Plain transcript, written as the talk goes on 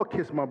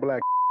kiss my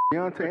black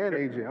Deontay and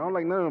AJ. I don't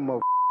like none of them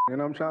motherfuckers. You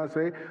know what I'm trying to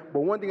say? But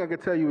one thing I can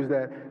tell you is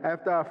that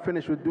after I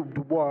finish with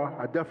Dubois,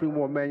 I definitely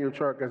want Manuel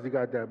Chark because he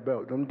got that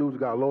belt. Them dudes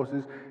got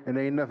losses, and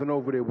there ain't nothing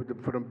over there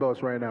for them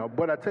belts right now.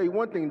 But I tell you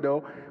one thing,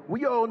 though.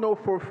 We all know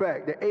for a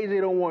fact that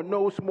AJ don't want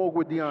no smoke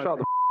with Deontay. Shut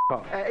the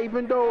up.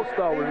 Even though... Don't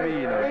start with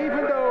me, you know.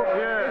 Even though...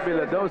 Yeah.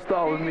 Miller, don't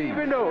start with me.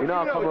 Even though... You know,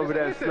 I'll come over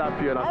there and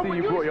slap you, and I see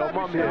you brought your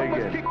mum here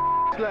again.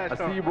 I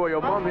see you brought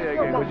your mum here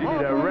again because you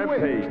need a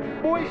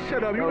rampage. Boy,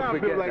 shut up. You're not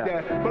built like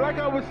that. But like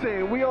I was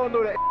saying, we all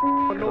know that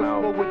no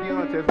smoke with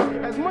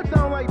Deontay. As much as I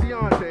don't like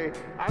Deontay,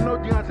 I know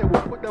Deontay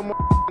will put that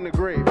in the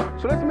grave.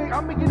 So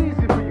I'll make it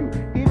easy for you.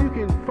 Either you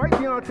can fight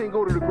Deontay and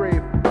go to the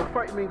grave, or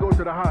fight me and go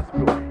to the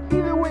hospital.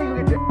 Either way, you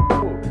get that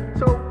book.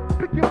 So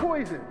pick your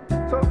poison.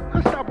 So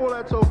let's stop all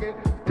that talking.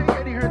 Take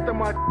Eddie Hearn to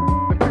my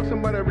and pick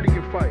somebody that really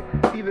can fight.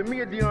 Either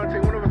me or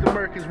Deontay, one of us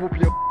Americans whoop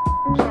your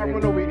stop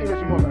running over your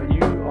English mother.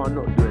 You are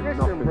not doing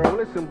nothing.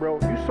 Listen, bro.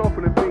 You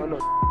soften the big. You're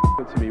not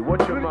to me.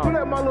 Watch your mouth. You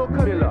let my little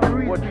cousin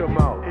Miller, watch your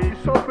mouth. You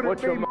soften the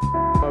baby.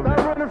 Stop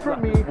running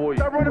from me.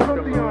 Stop running from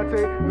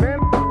Deontay. Man,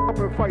 up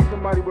and fight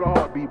somebody with a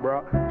heartbeat,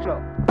 bro.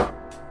 Shut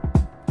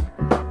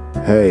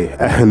up. Hey,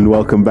 and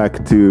welcome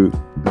back to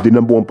the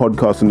number one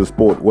podcast in the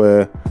sport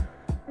where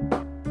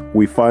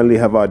we finally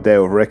have our day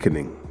of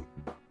reckoning.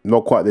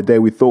 Not quite the day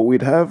we thought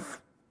we'd have.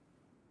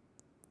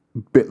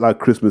 Bit like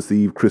Christmas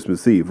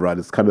Eve, right?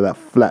 It's kind of that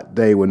flat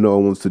day when no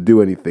one wants to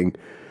do anything,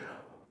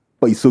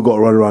 but you still got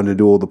to run around and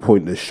do all the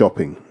pointless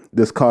shopping.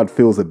 This card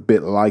feels a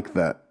bit like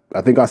that. I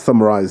think I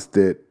summarized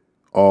it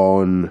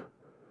on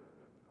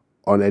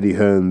Eddie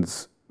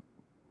Hearn's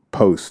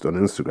post on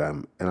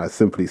Instagram, and I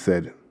simply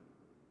said,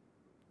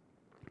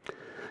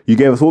 you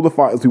gave us all the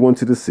fighters we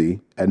wanted to see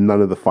and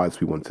none of the fights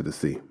we wanted to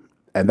see.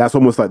 And that's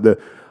almost like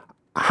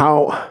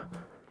how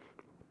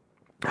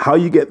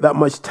you get that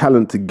much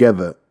talent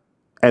together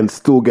and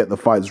still get the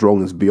fights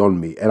wrong is beyond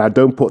me. And I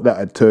don't put that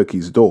at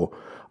Turkey's door.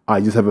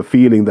 I just have a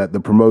feeling that the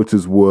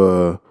promoters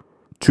were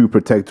too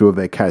protective of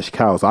their cash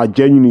cows. I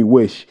genuinely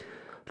wish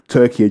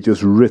Turkey had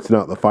just written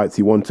out the fights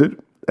he wanted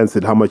and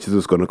said, how much is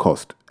this going to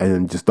cost? And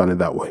then just done it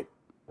that way.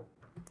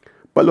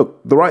 But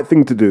look, the right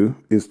thing to do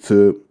is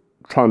to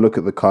try and look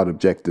at the card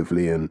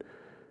objectively and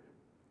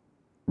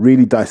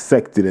really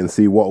dissect it and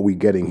see what are we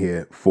getting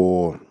here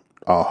for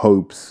our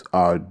hopes,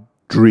 our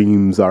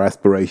dreams, our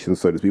aspirations,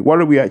 so to speak.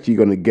 What are we actually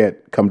going to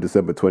get come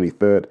December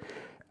 23rd?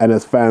 And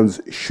as fans,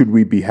 should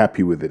we be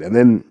happy with it? And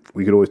then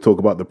we could always talk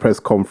about the press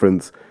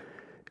conference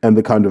and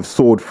the kind of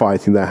sword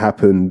fighting that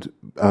happened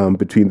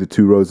between the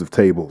two rows of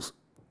tables.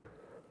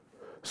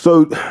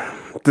 So,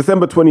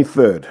 December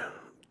 23rd,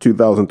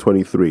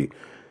 2023.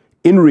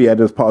 In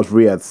Riyadh, as part of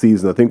Riyadh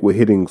season, I think we're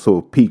hitting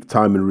sort of peak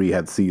time in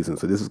Riyadh season.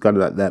 So this is kind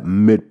of like that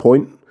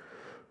midpoint.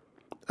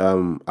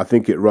 I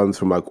think it runs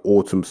from like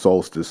autumn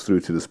solstice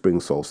through to the spring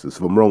solstice.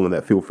 If I'm wrong on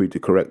that, feel free to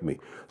correct me.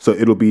 So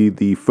it'll be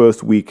the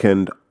first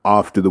weekend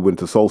after the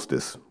winter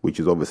solstice, which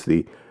is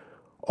obviously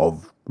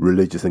of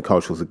religious and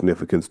cultural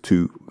significance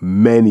to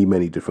many,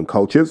 many different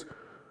cultures.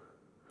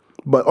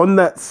 But on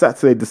that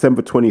Saturday,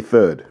 December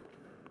 23rd,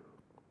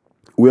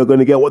 we are going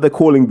to get what they're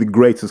calling the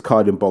greatest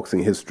card in boxing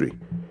history.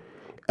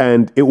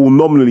 And it will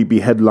nominally be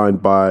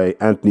headlined by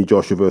Anthony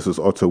Joshua versus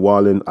Otto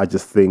Wallin. I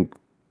just think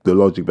the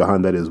logic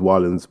behind that is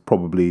Wallin's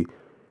probably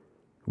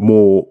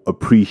more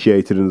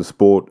appreciated in the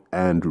sport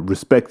and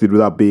respected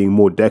without being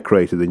more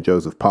decorated than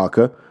Joseph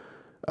Parker.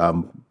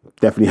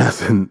 Definitely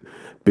hasn't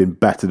been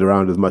battered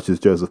around as much as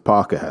Joseph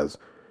Parker has.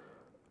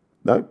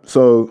 No?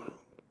 So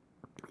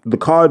the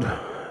card,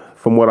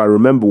 from what I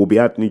remember, will be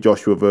Anthony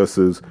Joshua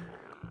versus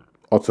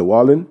Otto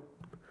Wallin.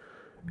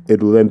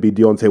 It will then be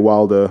Deontay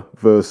Wilder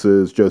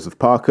versus Joseph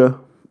Parker.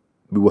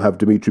 We will have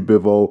Dimitri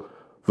Bivol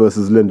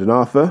versus Lyndon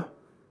Arthur.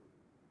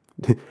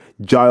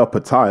 Jair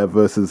Pataya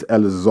versus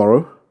Ellis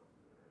Zorro.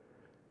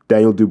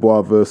 Daniel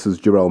Dubois versus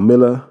Jarrell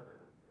Miller.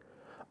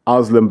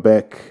 Aslan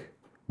Beck,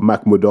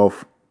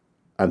 Makhmudov.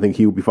 I think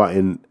he will be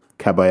fighting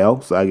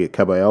Kabayel, so I get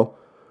Kabayel.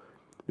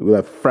 We'll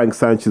have Frank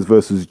Sanchez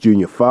versus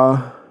Junior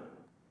Farr.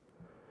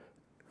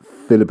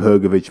 Filip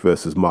Hrgovic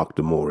versus Mark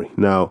Demori.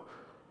 Now,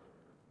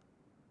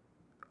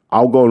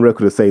 I'll go on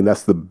record as saying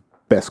that's the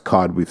best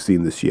card we've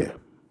seen this year.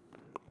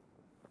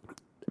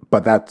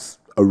 But that's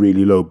a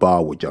really low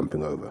bar we're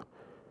jumping over.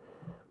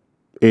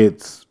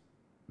 It's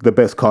the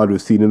best card we've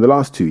seen in the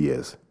last 2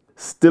 years.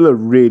 Still a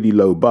really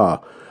low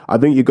bar. I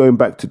think you're going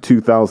back to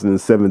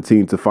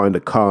 2017 to find a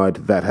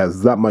card that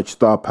has that much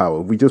star power.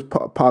 We just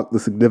park the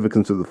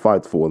significance of the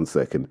fights for 1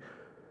 second.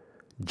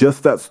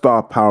 Just that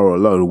star power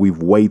alone,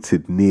 we've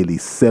waited nearly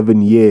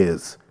 7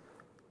 years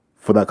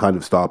for that kind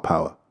of star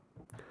power.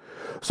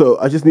 So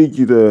I just need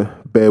you to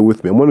bear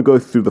with me. I'm going to go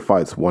through the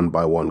fights one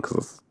by one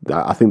because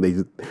I think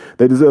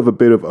they deserve a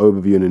bit of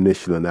overview and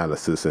initial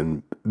analysis.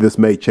 And this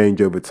may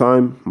change over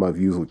time. My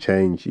views will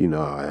change. You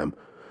know how I am.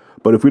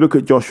 But if we look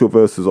at Joshua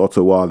versus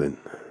Otto Wallin,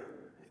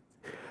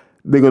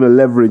 they're going to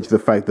leverage the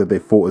fact that they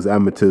fought as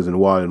amateurs and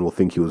Wallin will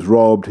think he was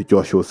robbed.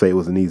 Joshua will say it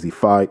was an easy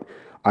fight.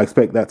 I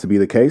expect that to be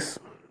the case.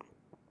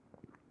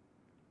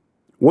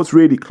 What's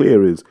really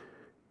clear is,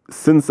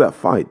 since that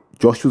fight,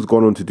 Joshua's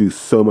gone on to do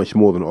so much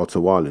more than Otto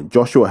Wallin.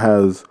 Joshua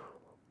has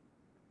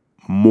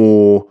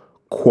more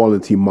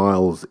quality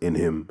miles in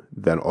him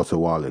than Otto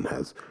Wallin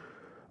has.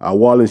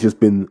 Wallin's just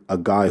been a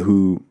guy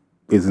who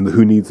is in the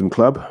Who Needs Him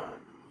club.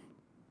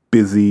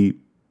 Busy,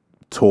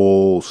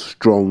 tall,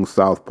 strong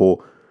southpaw,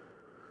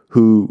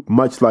 who,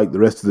 much like the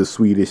rest of the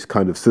Swedish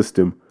kind of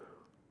system,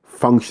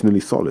 functionally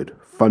solid.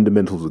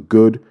 Fundamentals are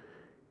good.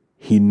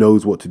 He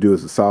knows what to do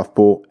as a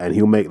southpaw, and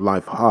he'll make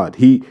life hard.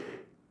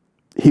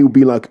 He'll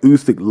be like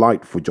Usyk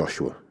light for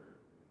Joshua,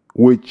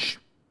 which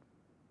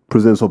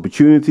presents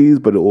opportunities,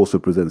 but it also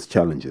presents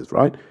challenges,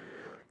 right?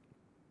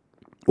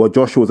 What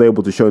Joshua was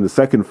able to show in the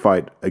second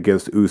fight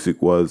against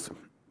Usyk was,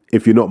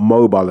 if you're not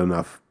mobile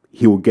enough,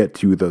 he will get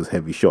to you with those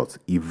heavy shots.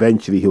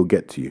 Eventually, he'll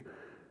get to you.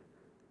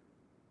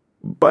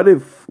 But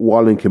if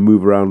Wallin can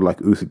move around like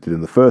Usyk did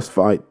in the first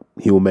fight,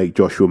 he will make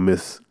Joshua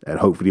miss and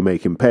hopefully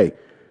make him pay.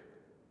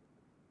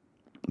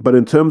 But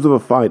in terms of a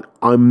fight,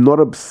 I'm not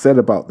upset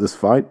about this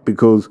fight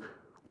because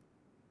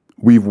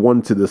we've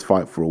wanted this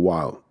fight for a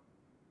while.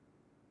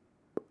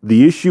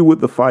 The issue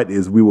with the fight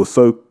is we were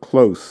so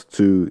close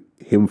to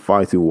him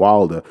fighting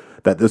Wilder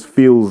that this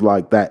feels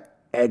like that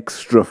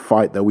extra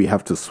fight that we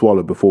have to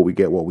swallow before we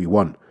get what we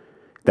want.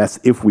 That's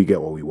if we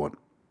get what we want.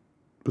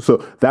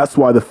 So that's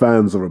why the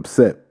fans are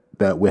upset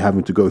that we're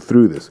having to go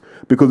through this.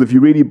 Because if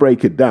you really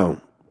break it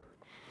down,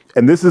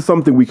 and this is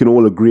something we can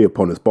all agree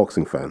upon as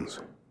boxing fans,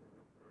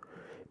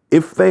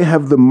 if they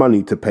have the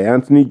money to pay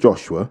Anthony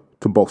Joshua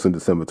to box on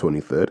December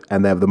 23rd,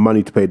 and they have the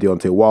money to pay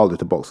Deontay Wilder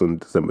to box on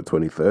December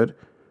 23rd,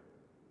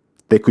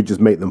 they could just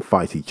make them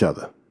fight each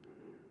other.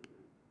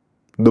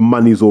 The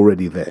money's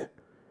already there.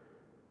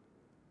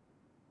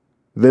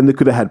 Then they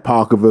could have had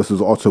Parker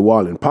versus Otto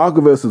Wallin.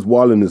 Parker versus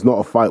Wallin is not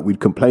a fight we'd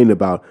complain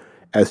about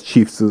as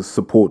chiefs of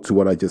support to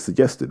what I just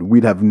suggested.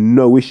 We'd have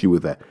no issue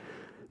with that.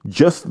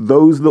 Just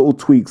those little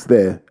tweaks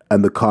there,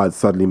 and the card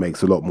suddenly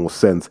makes a lot more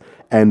sense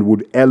and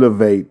would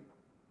elevate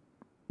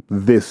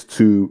this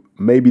to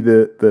maybe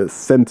the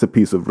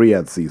centerpiece of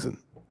Riyadh season.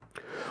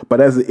 But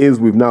as it is,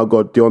 we've now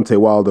got Deontay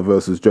Wilder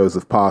versus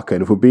Joseph Parker.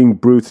 And if we're being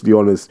brutally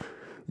honest,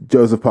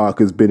 Joseph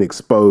Parker's been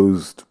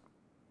exposed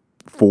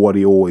for what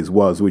he always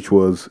was, which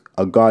was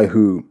a guy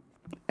who,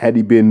 had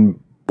he been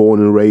born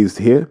and raised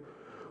here,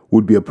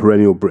 would be a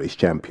perennial British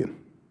champion.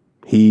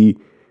 He's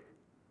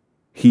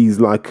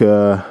like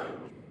a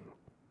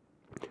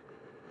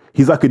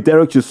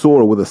Derek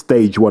Chisora with a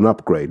stage 1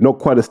 upgrade. Not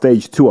quite a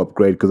stage 2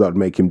 upgrade because that would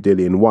make him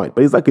Dillian White,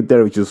 but he's like a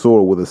Derek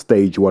Chisora with a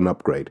stage 1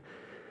 upgrade.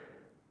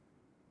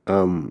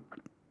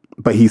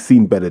 But he's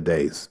seen better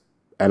days.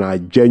 And I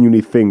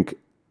genuinely think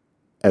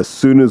as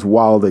soon as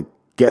Wilder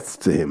gets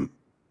to him,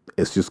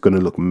 it's just going to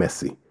look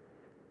messy.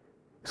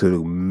 It's going to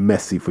look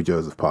messy for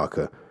Joseph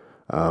Parker.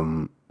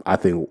 I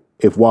think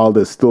if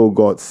Wilder's still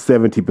got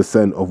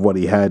 70% of what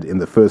he had in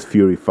the first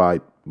Fury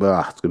fight,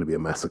 it's going to be a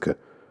massacre.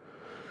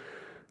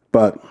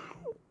 But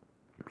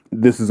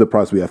this is the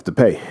price we have to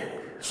pay.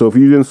 So if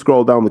you didn't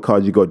scroll down the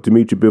card, you got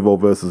Dimitri Bivol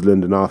versus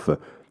Lyndon Arthur,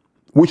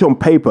 which on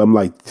paper, I'm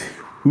like,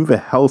 who the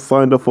hell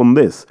signed off on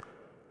this?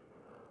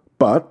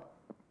 But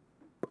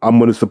I'm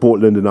going to support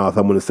Lyndon Arthur.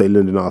 I'm going to say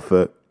Lyndon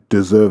Arthur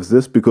deserves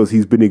this because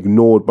he's been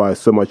ignored by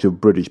so much of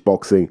British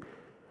boxing.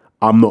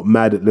 I'm not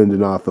mad at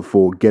Lyndon Arthur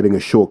for getting a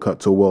shortcut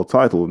to a world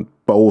title,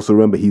 but also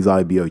remember he's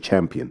IBO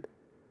champion.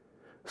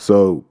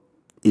 So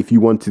if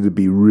you wanted to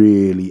be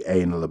really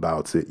anal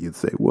about it, you'd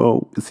say,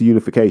 well, it's a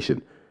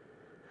unification.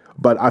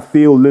 But I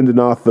feel Lyndon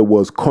Arthur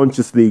was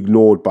consciously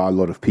ignored by a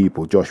lot of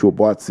people. Joshua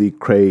Buatsi,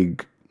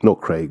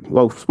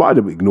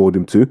 Spider ignored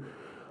him too.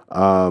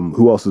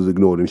 Who else has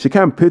ignored him?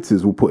 Shakan Pitts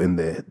will put in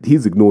there.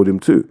 He's ignored him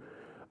too.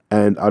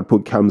 And I'd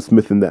put Cam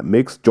Smith in that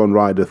mix. John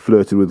Ryder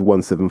flirted with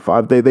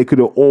 175. They could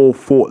have all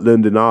fought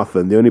Lyndon Arthur.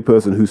 And the only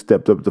person who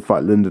stepped up to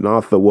fight Lyndon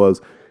Arthur was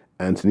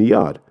Anthony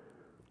Yarde.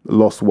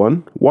 Lost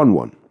one, won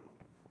one.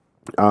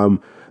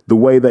 The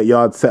way that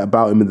Yarde set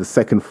about him in the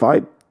second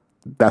fight,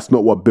 that's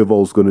not what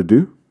Bivol's going to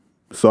do.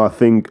 So I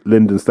think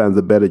Lyndon stands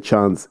a better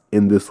chance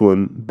in this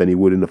one than he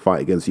would in the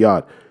fight against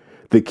Yarde.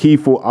 The key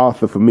for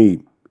Arthur, for me,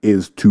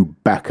 is to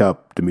back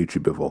up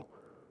Dimitri Bivol.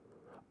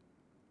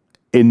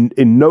 In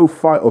no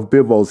fight of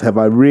Bivol's have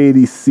I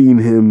really seen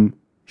him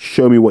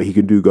show me what he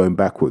can do going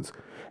backwards.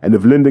 And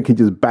if Lyndon can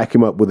just back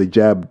him up with a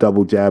jab,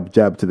 double jab,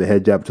 jab to the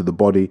head, jab to the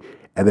body,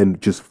 and then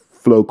just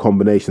flow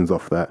combinations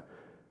off that,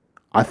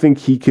 I think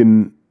he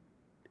can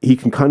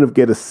kind of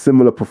get a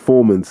similar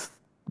performance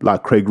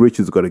like Craig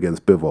Richards got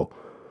against Bivol.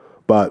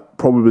 But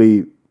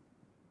probably,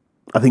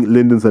 I think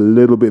Lyndon's a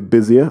little bit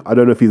busier. I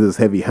don't know if he's as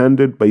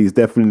heavy-handed, but he's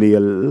definitely a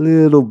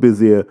little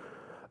busier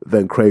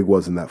than Craig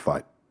was in that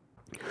fight.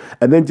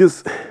 And then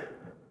just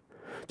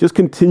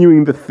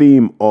continuing the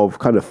theme of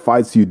kind of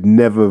fights you'd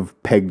never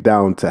have pegged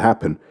down to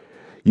happen.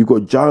 You've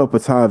got Jairo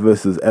Pataya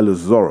versus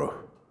Ellis Zorro.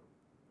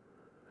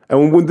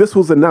 And when this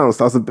was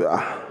announced, I was a bit...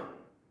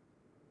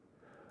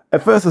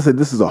 At first I said,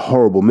 this is a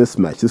horrible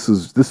mismatch. This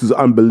is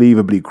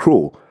unbelievably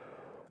cruel.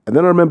 And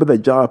then I remember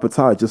that Jairo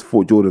Pataya just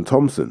fought Jordan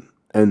Thompson.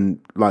 And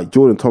like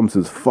Jordan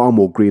Thompson's far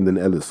more green than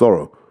Ellis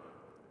Zorro.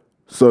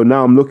 So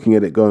now I'm looking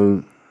at it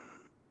going,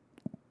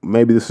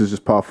 maybe this is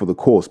just par for the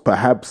course.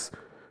 Perhaps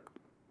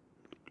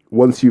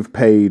once you've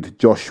paid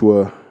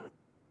Joshua,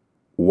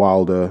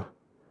 Wilder,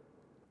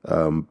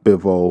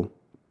 Bivol,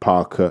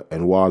 Parker,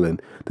 and Wallen,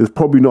 there's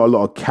probably not a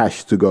lot of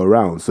cash to go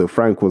around. So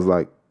Frank was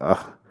like,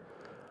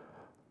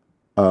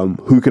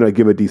 who can I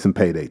give a decent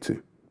payday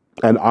to?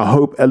 And I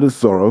hope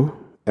Ellis Zorro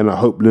and I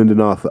hope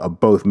Lyndon Arthur are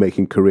both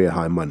making career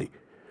high money,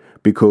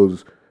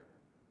 because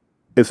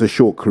it's a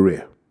short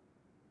career.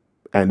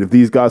 And if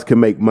these guys can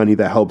make money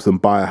that helps them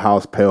buy a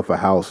house, pay off a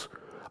house,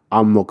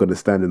 I'm not going to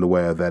stand in the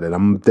way of that. And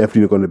I'm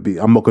not going to be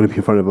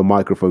in front of a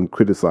microphone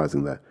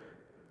criticizing that.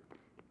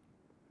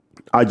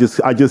 I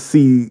just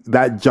see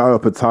that Jaya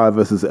Pattaya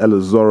versus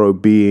Ellis Zorro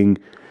being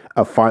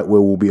a fight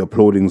where we'll be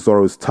applauding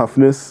Zorro's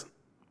toughness,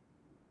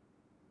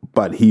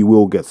 but he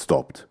will get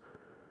stopped.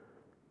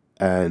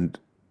 And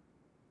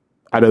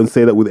I don't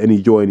say that with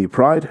any joy, any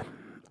pride.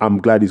 I'm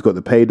glad he's got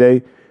the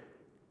payday.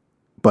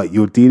 But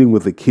you're dealing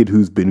with a kid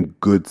who's been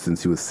good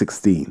since he was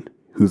 16,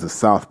 who's a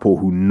southpaw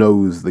who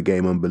knows the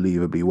game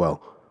unbelievably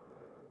well.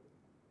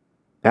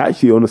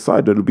 Actually, on the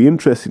side, it'll be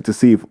interesting to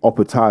see if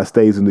Opataya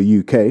stays in the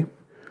UK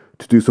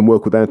to do some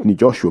work with Anthony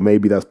Joshua.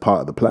 Maybe that's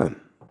part of the plan.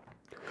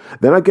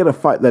 Then I get a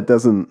fight that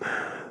doesn't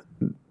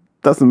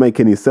make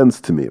any sense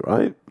to me,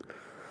 right?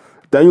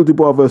 Daniel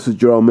Dubois versus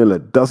Jarrell Miller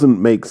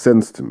doesn't make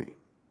sense to me.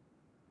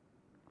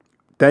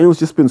 Daniel's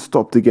just been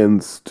stopped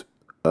against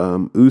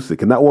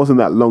Usyk, and that wasn't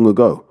that long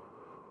ago.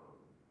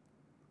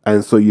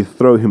 And so you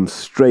throw him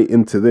straight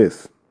into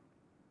this.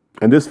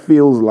 And this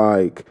feels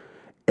like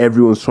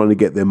everyone's trying to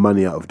get their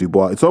money out of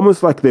Dubois. It's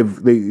almost like they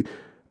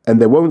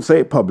won't say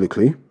it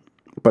publicly,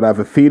 but I have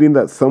a feeling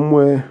that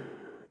somewhere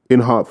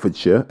in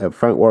Hertfordshire, at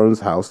Frank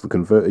Warren's house, the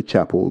converted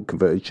chapel,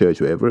 converted church,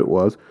 whatever it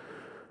was,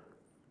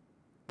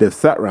 they've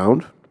sat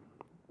round,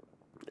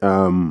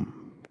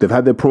 they've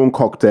had their prawn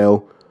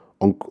cocktail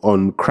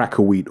on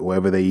cracker wheat or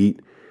whatever they eat.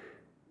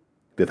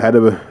 They've had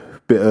a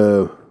bit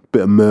of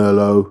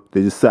Merlot.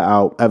 They just sat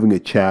out having a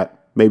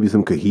chat, maybe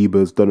some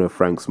Cohibas, don't know if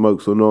Frank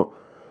smokes or not.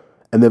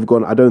 And they've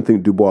gone, I don't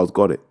think Dubois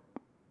got it.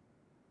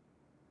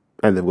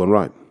 And they've gone,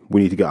 right,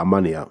 we need to get our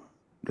money out.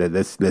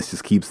 Let's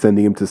just keep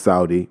sending him to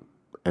Saudi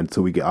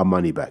until we get our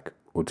money back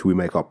or until we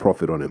make our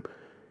profit on him.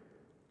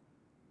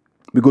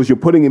 Because you're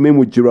putting him in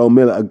with Jarrell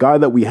Miller, a guy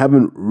that we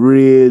haven't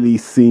really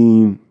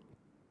seen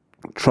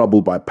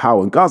troubled by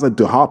power. And guys like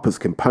DeHarpers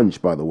can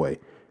punch, by the way.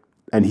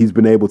 And he's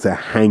been able to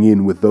hang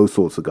in with those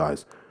sorts of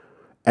guys.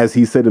 As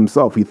he said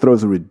himself, he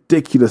throws a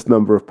ridiculous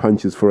number of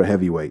punches for a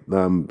heavyweight.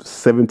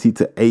 70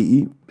 to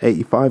 80,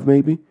 85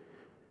 maybe.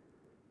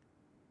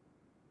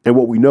 And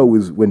what we know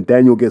is when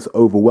Daniel gets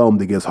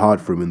overwhelmed, it gets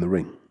hard for him in the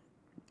ring.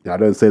 Now, I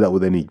don't say that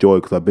with any joy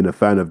because I've been a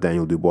fan of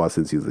Daniel Dubois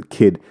since he was a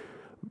kid.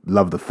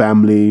 Love the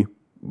family,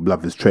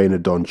 love his trainer,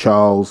 Don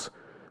Charles.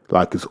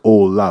 Like, it's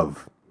all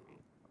love.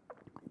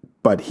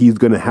 But he's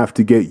going to have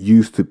to get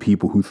used to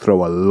people who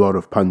throw a lot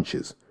of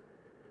punches,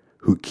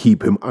 who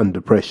keep him under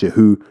pressure,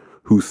 who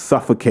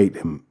suffocate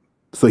him.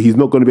 So he's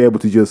not going to be able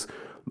to just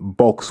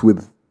box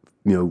with,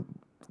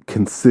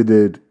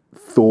 considered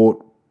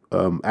thought,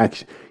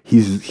 action.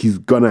 He's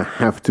going to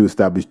have to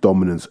establish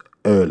dominance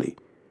early.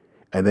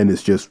 And then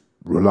it's just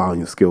rely on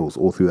your skills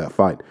all through that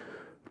fight.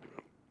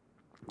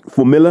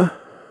 For Miller,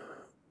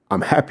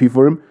 I'm happy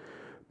for him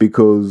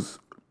because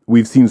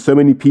we've seen so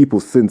many people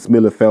since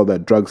Miller failed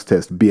that drugs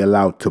test be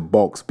allowed to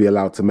box, be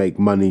allowed to make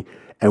money,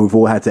 and we've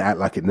all had to act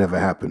like it never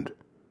happened.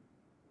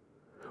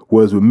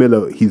 Whereas with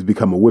Miller, he's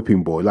become a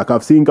whipping boy. Like,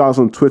 I've seen guys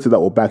on Twitter that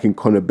were backing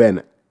Conor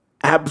Benn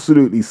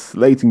absolutely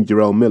slating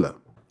Jarrell Miller.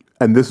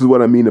 And this is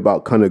what I mean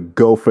about kind of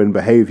girlfriend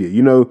behavior.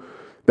 You know,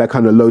 that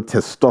kind of low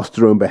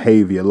testosterone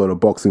behavior a lot of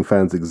boxing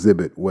fans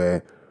exhibit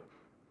where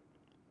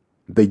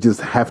they just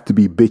have to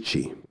be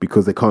bitchy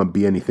because they can't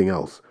be anything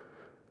else.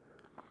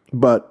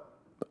 But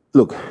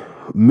look,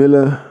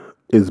 Miller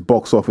is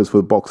box office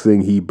for boxing.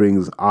 He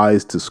brings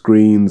eyes to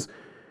screens.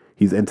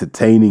 He's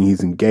entertaining,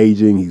 he's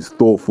engaging, he's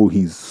thoughtful,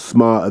 he's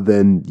smarter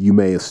than you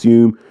may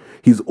assume.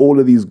 He's all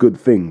of these good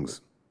things.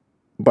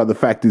 But the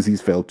fact is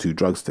he's failed 2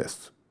 drugs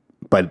tests.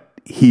 But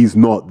he's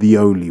not the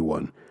only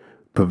one.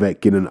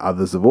 Povetkin and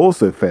others have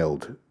also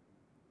failed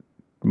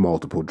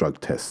multiple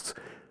drug tests.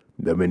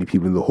 There are many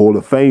people in the Hall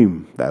of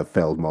Fame that have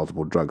failed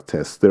multiple drug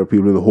tests. There are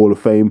people in the Hall of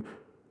Fame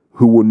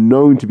who were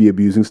known to be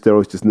abusing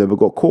steroids, just never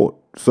got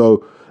caught.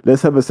 So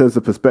let's have a sense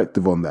of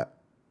perspective on that.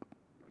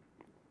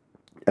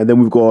 And then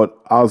we've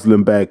got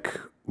Arslanbek,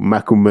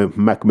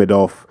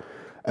 Makhmedov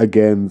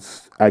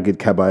against Agit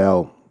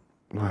Kabayel.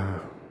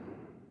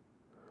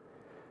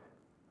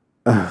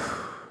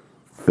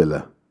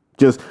 Filler.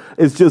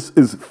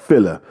 It's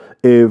filler.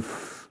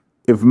 If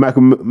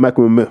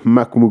Makhmudinov,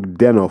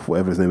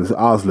 whatever his name is,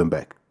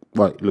 Arslanbek.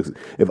 Right, look,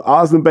 if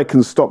Arslanbek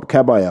can stop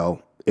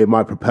Kabayel, it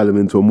might propel him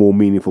into a more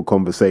meaningful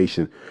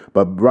conversation.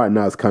 But right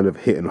now it's kind of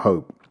hit and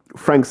hope.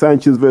 Frank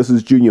Sanchez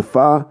versus Junior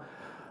Fa.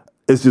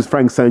 It's just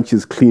Frank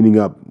Sanchez cleaning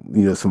up,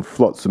 some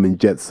flotsam and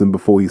jetsam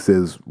before he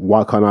says,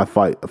 why can't I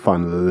fight a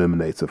final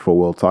eliminator for a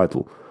world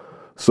title?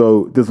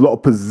 So there's a lot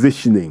of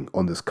positioning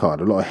on this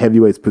card. A lot of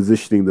heavyweights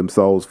positioning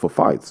themselves for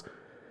fights.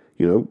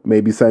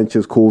 maybe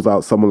Sanchez calls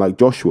out someone like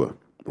Joshua,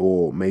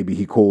 or maybe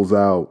he calls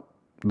out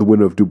the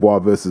winner of Dubois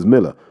versus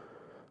Miller.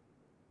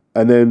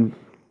 And then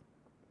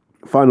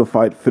final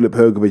fight, Filip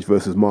Hrgović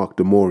versus Mark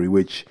Demori,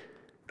 which,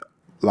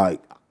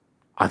 like,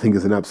 I think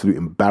is an absolute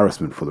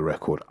embarrassment for the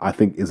record. I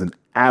think is an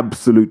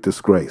absolute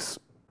disgrace.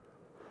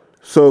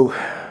 So,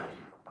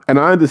 and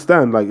I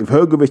understand, like, if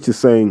Hrgović is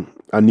saying,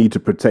 I need to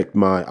protect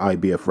my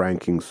IBF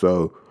ranking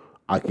so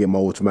I can get my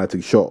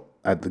automatic shot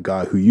at the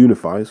guy who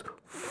unifies,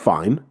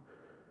 fine.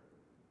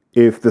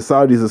 If the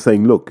Saudis are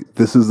saying, look,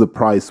 this is the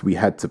price we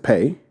had to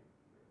pay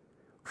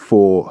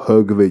for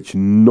Hrgović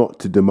not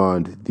to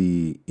demand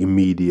the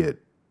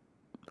immediate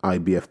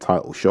IBF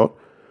title shot,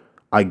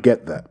 I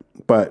get that.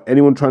 But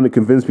anyone trying to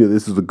convince me that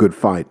this is a good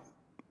fight,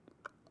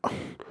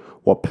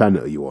 what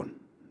planet are you on?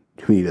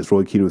 I mean, as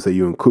Roy Keane would say,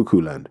 you're in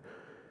cuckoo land.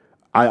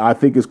 I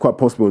think it's quite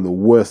possible one of the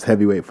worst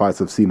heavyweight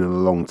fights I've seen in a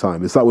long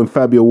time. It's like when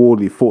Fabio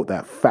Wardley fought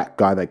that fat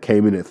guy that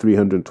came in at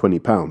 320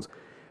 pounds.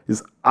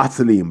 It's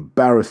utterly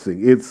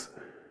embarrassing.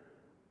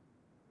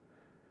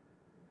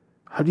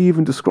 How do you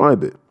even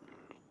describe it?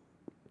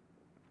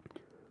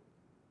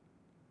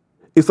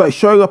 It's like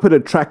showing up at a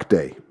track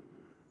day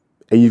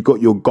and you've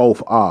got your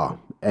Golf R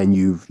and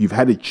you've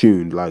had it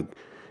tuned, like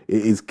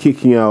it is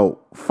kicking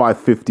out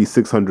 550,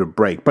 600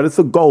 brake, but it's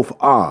a Golf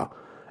R,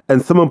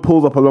 and someone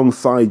pulls up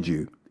alongside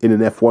you in an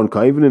F1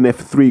 car, even an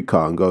F3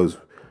 car, and goes,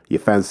 you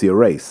fancy a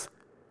race?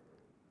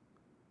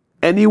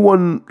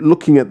 Anyone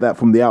looking at that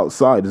from the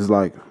outside is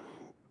like,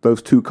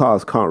 those two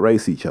cars can't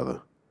race each other.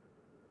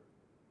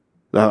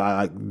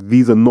 Like,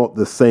 these are not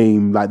the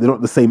same, like, they're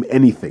not the same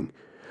anything.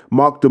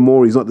 Mark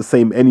Demori is not the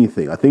same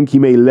anything. I think he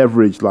may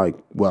leverage, like,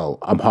 well,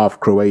 I'm half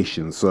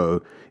Croatian,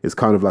 so it's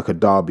kind of like a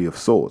derby of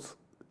sorts.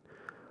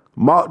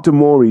 Mark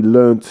Demori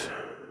learned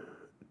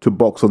to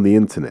box on the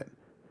internet.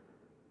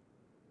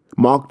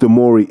 Mark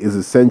Demori is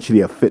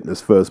essentially a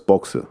fitness-first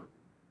boxer.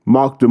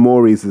 Mark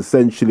Demori is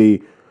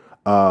essentially,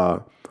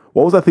 what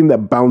was that thing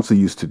that Bouncer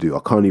used to do? I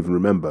can't even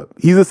remember.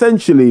 He's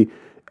essentially,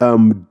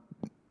 what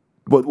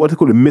do you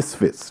call it,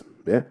 misfits,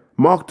 yeah?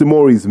 Mark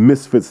Demori's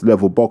misfits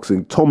level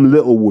boxing. Tom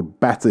Little would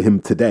batter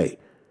him today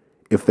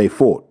if they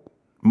fought.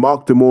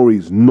 Mark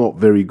Demori's not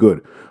very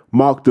good.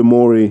 Mark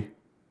Demori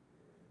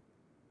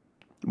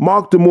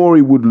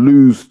would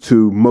lose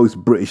to most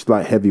British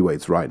light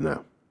heavyweights right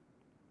now.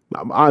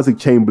 Isaac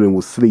Chamberlain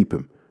will sleep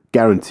him.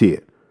 Guarantee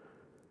it.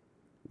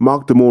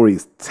 Mark Demori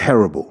is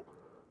terrible.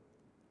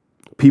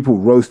 People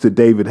roasted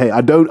David Hay.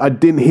 I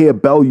didn't hear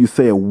Bellew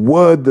say a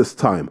word this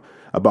time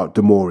about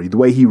Demori, the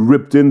way he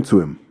ripped into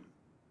him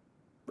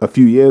a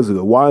few years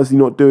ago. Why is he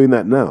not doing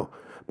that now?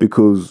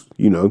 Because,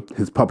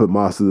 his puppet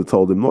masters have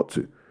told him not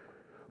to.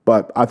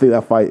 But I think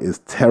that fight is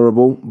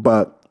terrible.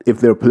 But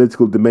if there are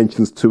political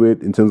dimensions to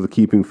it in terms of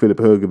keeping Filip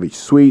Hrgović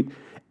sweet,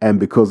 and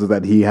because of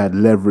that he had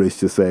leverage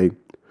to say,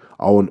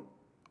 I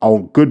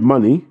want good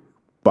money,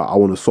 but I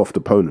want a soft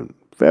opponent.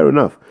 Fair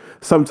enough.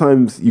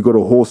 Sometimes you got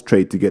a horse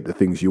trade to get the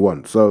things you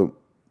want. So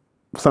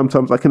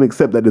sometimes I can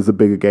accept that there's a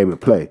bigger game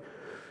at play.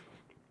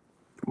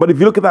 But if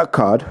you look at that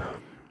card,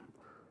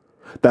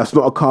 that's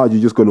not a card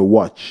you're just going to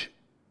watch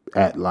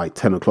at like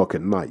 10 o'clock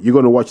at night. You're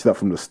going to watch that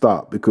from the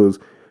start because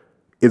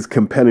it's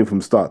compelling from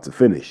start to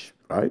finish,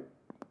 right?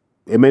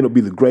 It may not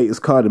be the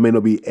greatest card. It may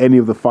not be any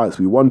of the fights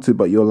we wanted,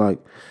 but you're like,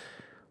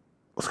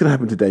 what's going to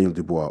happen to Daniel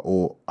Dubois?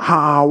 Or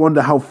I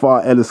wonder how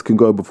far Ellis can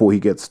go before he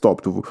gets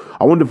stopped. Or,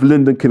 I wonder if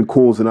Lyndon can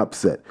cause an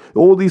upset.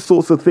 All these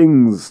sorts of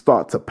things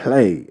start to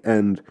play.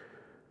 And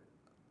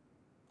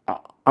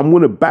I'm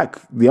going to back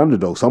the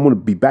underdog. So I'm going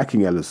to be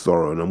backing Ellis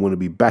Zorro and I'm going to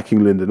be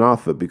backing Lyndon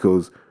Arthur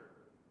because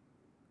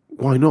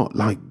why not?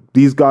 Like,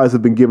 these guys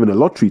have been given a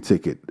lottery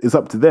ticket. It's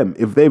up to them.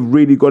 If they've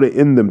really got it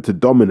in them to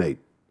dominate,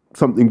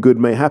 something good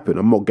may happen.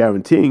 I'm not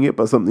guaranteeing it,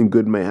 but something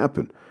good may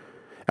happen.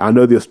 I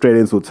know the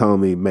Australians will tell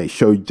me, mate,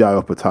 show Jai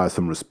Opetaia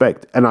some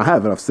respect. And I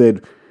have, and I've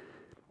said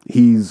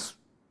he's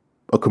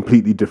a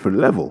completely different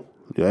level.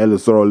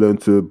 Ellis Zorro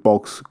learned to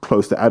box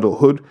close to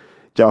adulthood.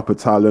 Jai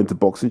Opetaia learned to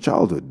box in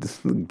childhood. This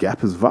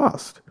gap is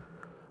vast.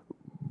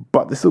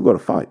 But they still got to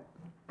fight.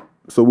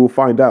 So we'll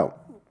find out.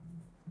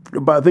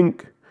 But I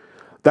think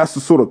that's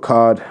the sort of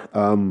card,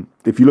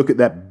 if you look at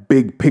that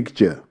big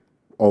picture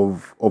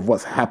of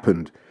what's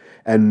happened,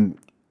 and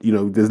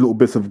there's little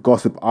bits of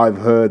gossip I've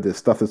heard, there's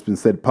stuff that's been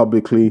said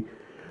publicly.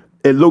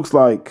 It looks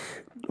like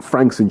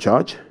Frank's in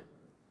charge.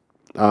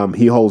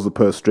 He holds the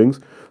purse strings.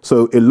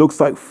 So it looks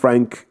like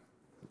Frank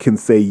can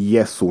say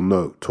yes or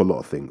no to a lot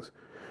of things.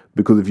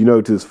 Because if you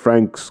notice,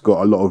 Frank's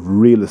got a lot of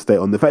real estate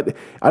on the fact.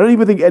 I don't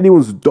even think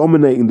anyone's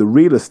dominating the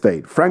real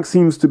estate. Frank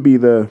seems to be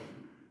So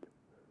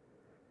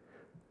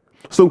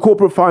in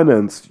corporate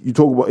finance, you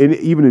talk about,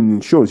 even in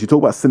insurance, you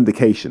talk about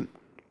syndication.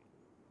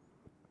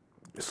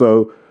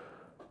 So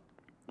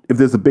if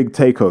there's a big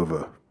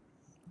takeover,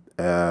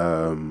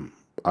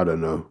 I don't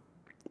know,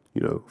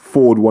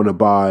 Ford want to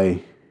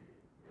buy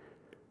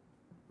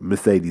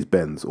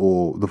Mercedes-Benz,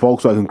 or the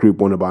Volkswagen Group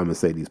want to buy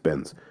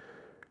Mercedes-Benz,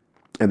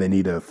 and they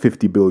need a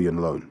 50 billion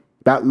loan.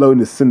 That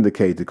loan is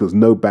syndicated because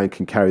no bank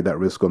can carry that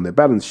risk on their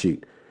balance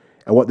sheet.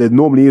 And what there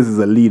normally is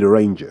a lead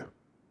arranger.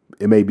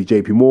 It may be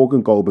JP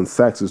Morgan, Goldman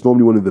Sachs. It's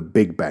normally one of the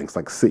big banks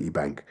like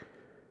Citibank.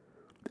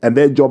 And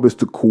their job is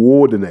to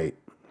coordinate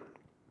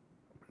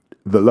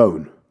the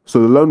loan. So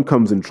the loan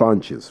comes in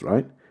tranches,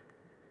 right?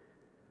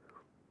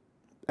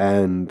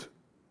 And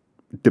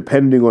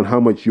depending on how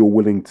much you're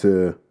willing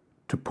to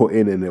put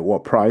in and at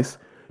what price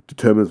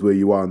determines where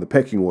you are in the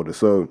pecking order.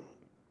 So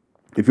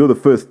if you're the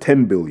first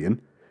 10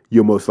 billion,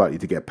 you're most likely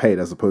to get paid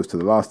as opposed to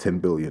the last 10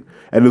 billion.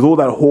 And there's all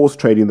that horse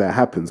trading that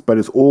happens, but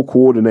it's all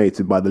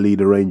coordinated by the lead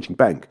arranging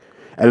bank.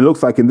 And it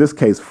looks like in this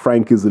case,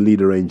 Frank is the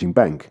lead arranging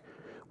bank,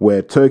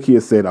 where Turkey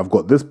has said, I've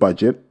got this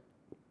budget.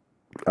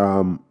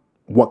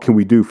 What can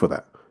we do for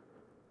that?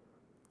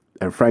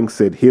 And Frank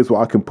said, here's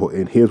what I can put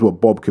in. Here's what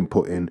Bob can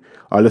put in.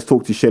 Let's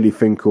talk to Shelley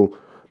Finkel.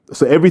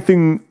 So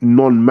everything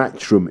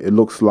non-Matchroom, it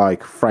looks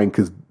like Frank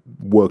has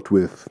worked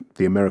with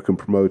the American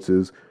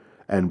promoters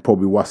and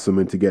probably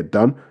Wasserman to get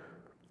done.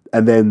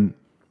 And then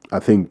I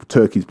think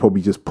Turkey's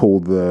probably just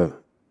pulled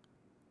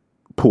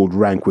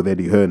rank with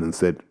Eddie Hearn and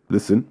said,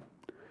 listen,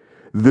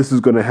 this is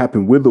going to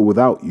happen with or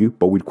without you,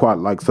 but we'd quite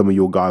like some of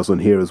your guys on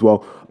here as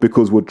well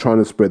because we're trying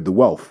to spread the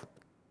wealth.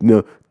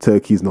 No,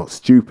 Turkey's not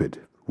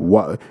stupid.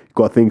 What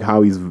got to think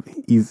how he's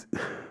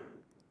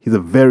a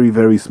very,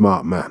 very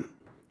smart man.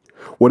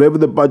 Whatever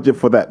the budget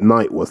for that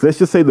night was, let's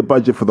just say the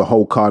budget for the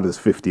whole card is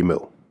 50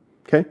 mil.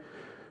 Okay.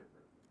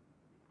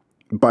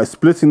 By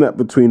splitting that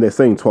between, they're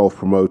saying 12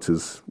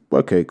 promoters.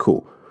 Okay,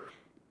 cool.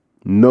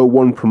 No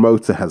one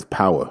promoter has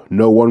power.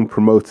 No one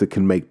promoter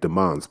can make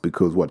demands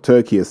because what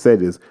Turkey has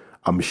said is,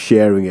 I'm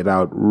sharing it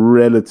out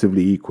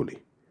relatively equally.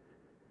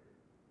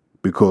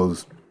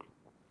 Because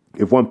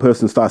if one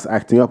person starts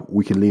acting up,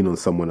 we can lean on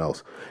someone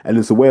else. And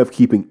it's a way of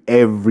keeping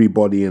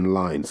everybody in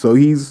line. So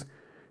he's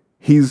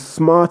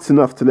smart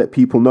enough to let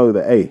people know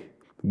that, hey,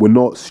 we're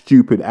not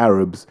stupid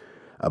Arabs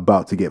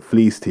about to get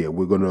fleeced here.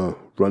 We're going to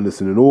run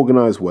this in an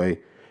organized way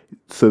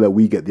so that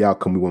we get the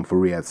outcome we want for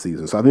Riyadh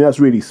season. So I think that's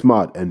really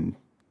smart and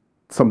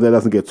something that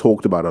doesn't get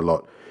talked about a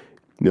lot.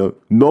 You know,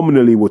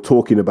 nominally we're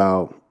talking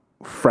about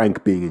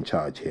Frank being in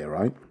charge here,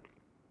 right?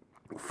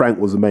 Frank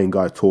was the main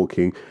guy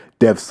talking.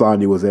 Dev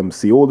Sani was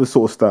MC, all this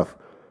sort of stuff.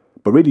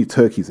 But really,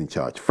 Turkey's in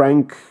charge.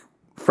 Frank's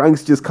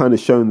just kind of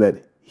shown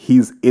that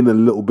he's in a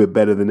little bit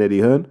better than Eddie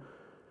Hearn.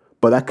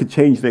 But that could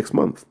change next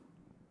month.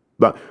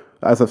 But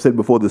as I've said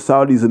before, the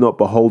Saudis are not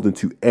beholden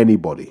to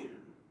anybody.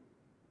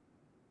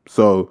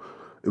 So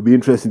it'll be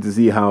interesting to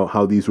see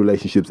how these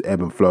relationships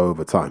ebb and flow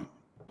over time.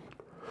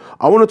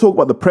 I want to talk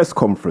about the press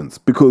conference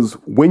because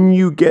when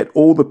you get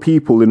all the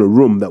people in a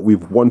room that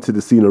we've wanted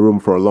to see in a room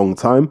for a long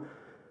time,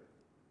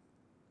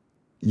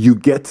 you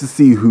get to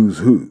see who's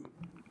who.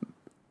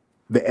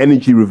 The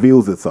energy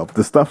reveals itself.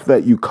 The stuff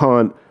that you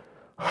can't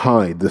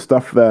hide, the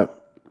stuff that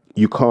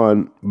you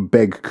can't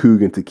beg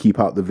Coogan to keep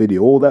out the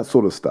video, all that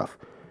sort of stuff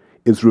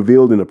is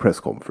revealed in a press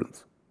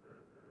conference.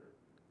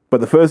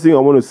 But the first thing I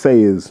want to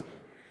say is,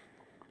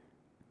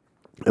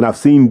 and I've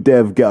seen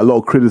Dev get a lot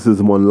of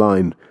criticism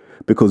online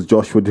because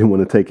Joshua didn't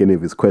want to take any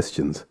of his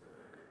questions.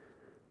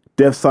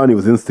 Dev Sani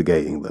was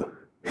instigating though.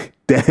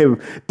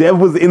 Dev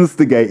was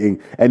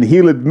instigating, and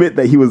he'll admit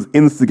that he was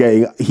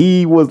instigating.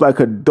 He was like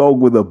a dog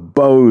with a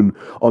bone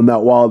on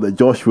that Wilder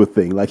Joshua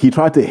thing. Like he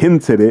tried to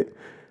hint at it,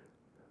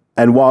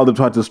 and Wilder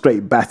tried to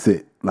straight bat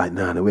it. Like,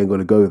 no, we ain't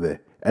gonna go there.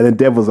 And then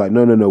Dev was like,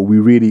 no, we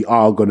really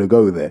are gonna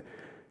go there.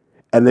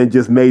 And then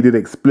just made it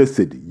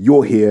explicit.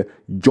 You're here,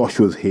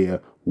 Joshua's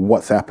here,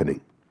 what's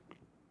happening?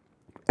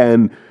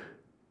 And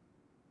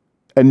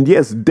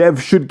yes,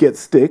 Dev should get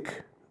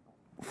stick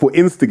for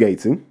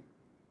instigating.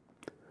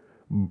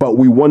 But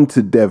we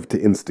wanted Dev to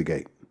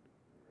instigate.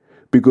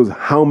 Because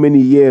how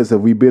many years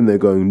have we been there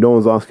going, no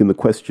one's asking the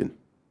question.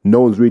 No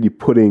one's really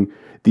putting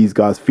these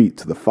guys' feet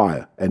to the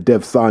fire. And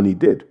Dev Sani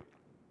did.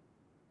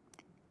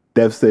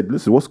 Dev said,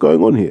 listen, what's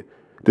going on here?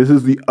 This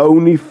is the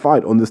only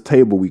fight on this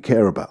table we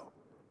care about.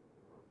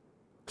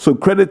 So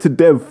credit to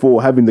Dev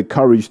for having the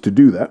courage to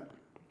do that.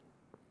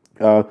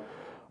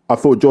 I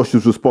thought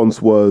Josh's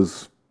response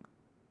was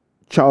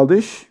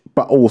childish,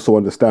 but also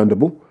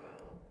understandable.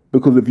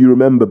 Because if you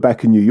remember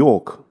back in New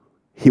York,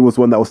 he was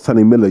one that was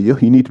telling Miller, you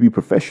need to be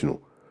professional.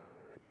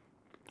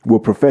 We're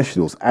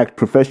professionals, act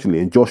professionally,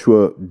 and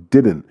Joshua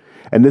didn't.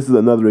 And this is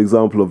another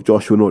example of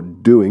Joshua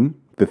not doing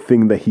the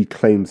thing that he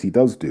claims he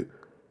does do.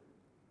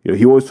 You know,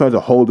 he always tried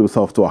to hold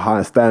himself to a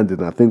higher standard,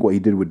 and I think what he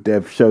did with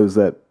Dev shows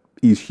that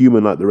he's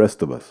human like the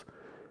rest of us.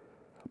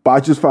 But I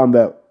just found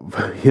that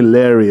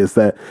hilarious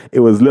that it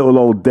was little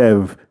old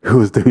Dev who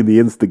was doing the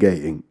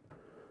instigating.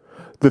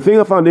 The thing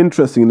I found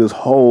interesting in this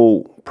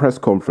whole press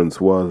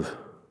conference was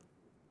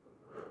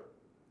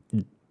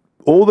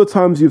all the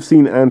times you've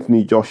seen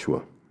Anthony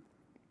Joshua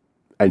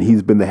and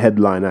he's been the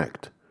headline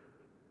act.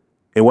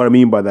 And what I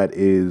mean by that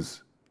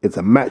is it's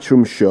a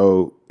matchroom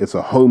show. It's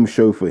a home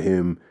show for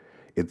him.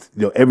 It's,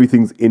 you know,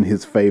 everything's in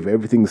his favor.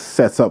 Everything's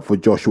set up for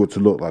Joshua to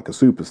look like a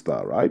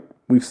superstar, right?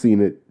 We've seen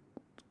it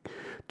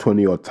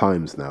 20 odd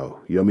times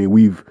now. You know what I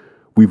mean?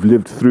 We've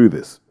lived through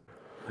this.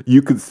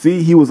 You could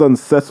see he was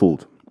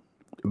unsettled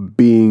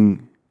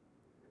being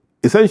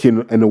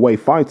essentially in a way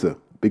fighter,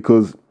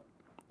 because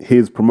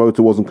his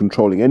promoter wasn't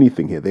controlling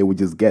anything here. They were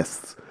just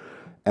guests.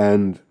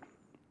 And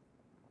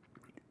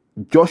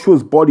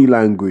Joshua's body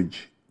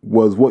language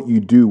was what you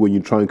do when you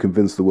try and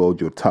convince the world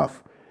you're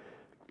tough.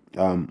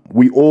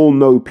 We all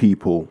know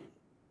people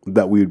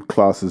that we would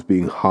class as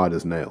being hard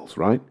as nails,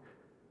 right?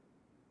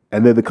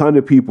 And they're the kind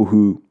of people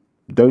who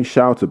don't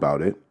shout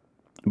about it,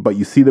 but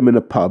you see them in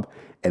a pub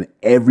and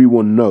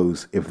everyone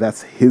knows if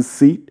that's his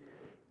seat,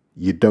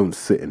 you don't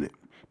sit in it.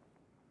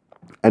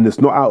 And it's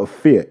not out of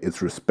fear,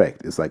 it's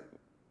respect. It's like,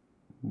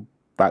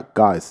 that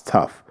guy's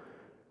tough.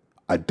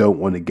 I don't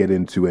want to get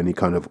into any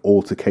kind of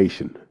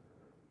altercation.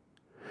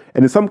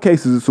 And in some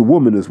cases, it's a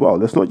woman as well.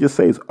 Let's not just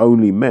say it's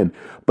only men.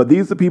 But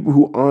these are people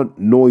who aren't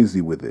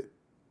noisy with it.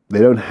 They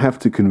don't have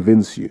to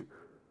convince you.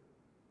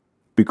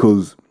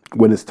 Because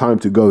when it's time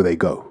to go, they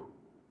go.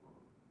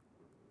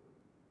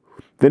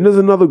 Then there's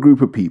another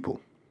group of people.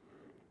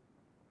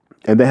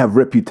 And they have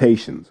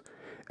reputations.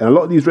 And a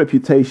lot of these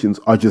reputations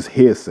are just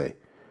hearsay.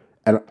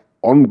 And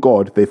on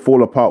God, they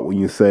fall apart when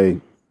you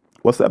say,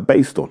 what's that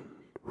based on?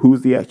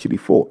 Who's he actually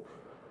for?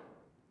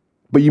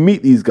 But you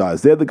meet these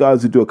guys. They're the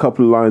guys who do a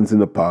couple of lines in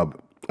the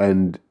pub.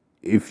 And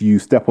if you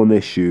step on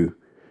their shoe,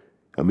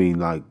 I mean,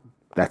 like,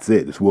 that's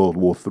it. It's World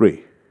War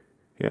III.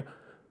 Yeah.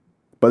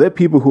 But they're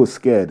people who are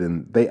scared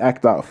and they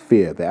act out of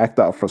fear. They act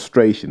out of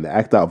frustration. They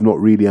act out of not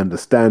really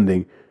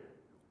understanding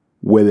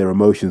where their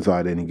emotions are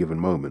at any given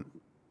moment.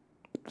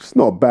 It's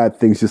not a bad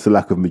thing. It's just a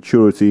lack of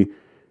maturity.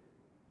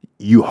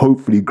 You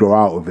hopefully grow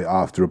out of it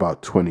after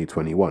about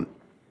 2021.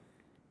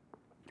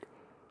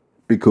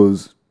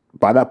 Because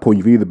by that point,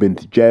 you've either been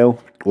to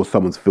jail or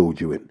someone's filled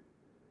you in.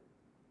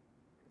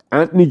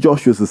 Anthony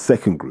Joshua's the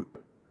second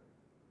group.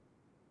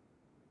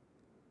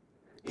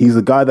 He's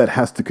a guy that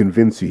has to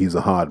convince you he's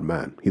a hard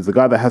man. He's a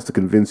guy that has to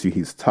convince you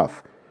he's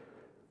tough.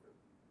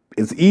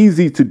 It's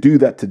easy to do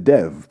that to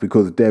Dev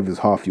because Dev is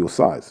half your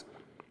size.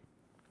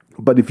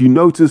 But if you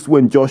noticed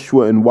when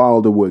Joshua and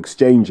Wilder were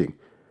exchanging,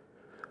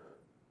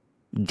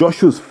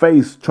 Joshua's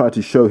face tried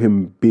to show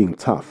him being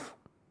tough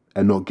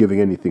and not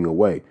giving anything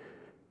away.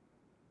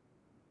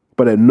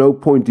 But at no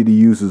point did he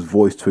use his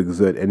voice to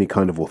exert any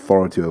kind of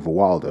authority over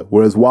Wilder,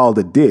 whereas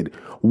Wilder did.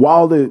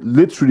 Wilder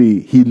literally,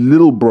 he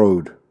little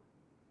broed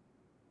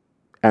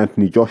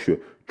Anthony Joshua,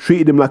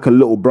 treated him like a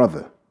little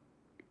brother.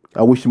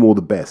 I wish him all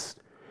the best.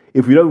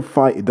 If we don't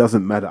fight, it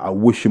doesn't matter. I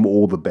wish him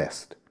all the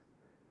best.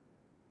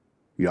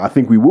 I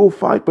think we will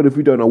fight, but if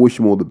we don't, I wish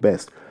him all the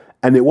best.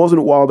 And it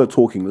wasn't Wilder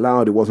talking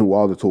loud. It wasn't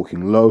Wilder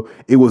talking low.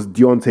 It was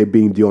Deontay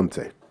being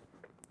Deontay.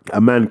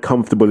 A man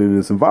comfortable in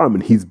his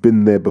environment. He's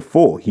been there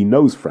before. He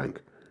knows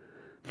Frank.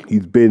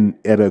 He's been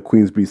at a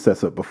Queensberry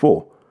setup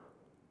before.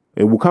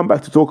 And we'll come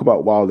back to talk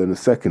about Wilder in a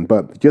second,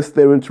 but just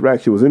their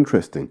interaction was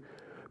interesting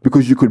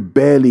because you could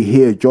barely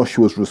hear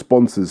Joshua's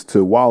responses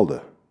to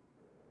Wilder.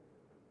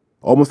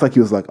 Almost like he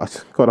was like,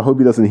 God, I hope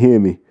he doesn't hear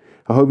me.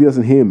 I hope he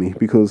doesn't hear me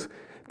because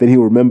then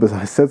he'll remember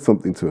I said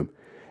something to him.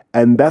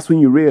 And that's when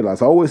you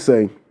realize, I always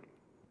say,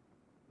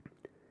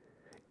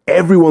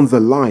 everyone's a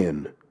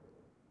lion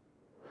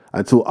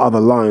until other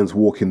lions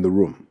walk in the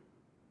room.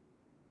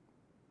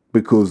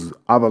 Because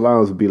other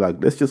lions would be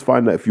like, let's just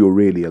find out if you're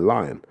really a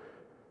lion.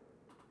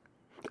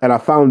 And I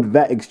found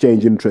that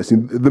exchange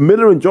interesting. The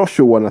Miller and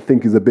Joshua one, I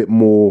think, is a bit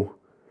more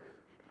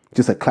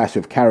just a clash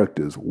of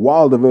characters.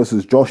 Wilder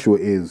versus Joshua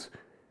is,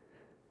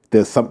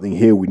 there's something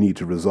here we need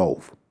to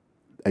resolve.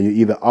 And you're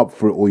either up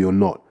for it or you're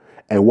not.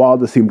 And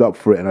Wilder seemed up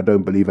for it, and I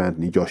don't believe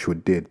Anthony Joshua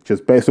did,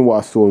 just based on what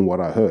I saw and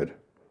what I heard.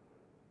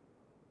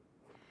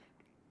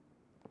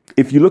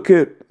 If you look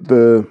at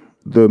the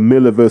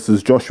Miller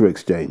versus Joshua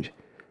exchange,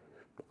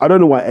 I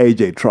don't know why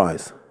AJ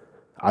tries.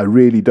 I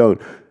really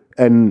don't.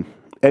 And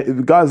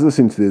if guys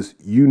listening to this,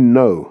 you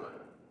know,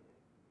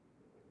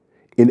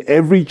 in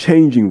every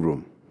changing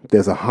room,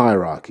 there's a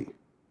hierarchy.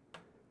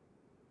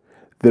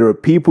 There are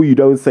people you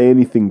don't say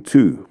anything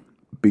to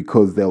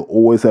because they'll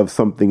always have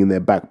something in their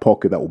back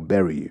pocket that will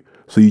bury you.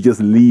 So you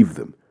just leave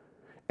them.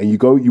 And you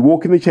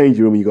walk in the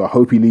changing room and you go, I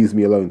hope he leaves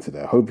me alone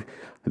today. I hope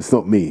it's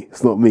not me.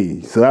 It's not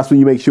me. So that's when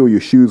you make sure your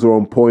shoes are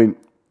on point,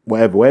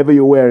 whatever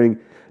you're wearing,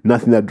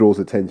 nothing that draws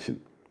attention.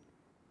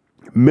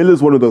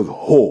 Miller's one of those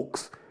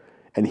hawks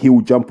and he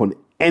will jump on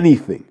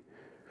anything.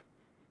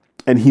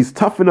 And he's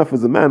tough enough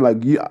as a man. Like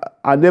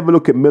I never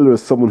look at Miller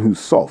as someone who's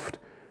soft,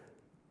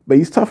 but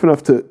he's tough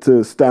enough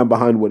to stand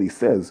behind what he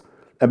says.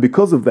 And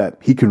because of that,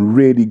 he can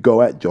really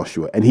go at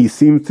Joshua. And he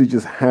seems to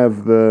just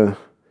have the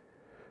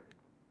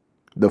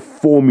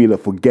formula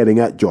for getting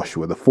at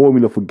Joshua, the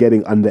formula for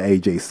getting under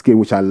AJ's skin,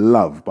 which I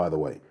love, by the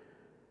way.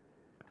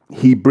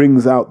 He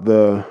brings out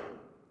the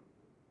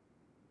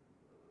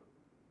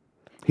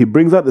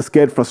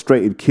scared,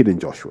 frustrated kid in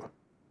Joshua.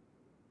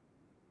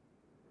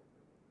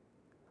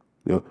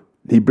 You know,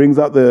 he brings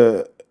out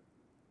that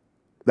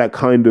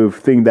kind of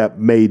thing that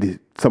made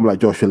someone like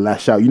Joshua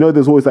lash out. You know,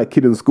 there's always that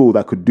kid in school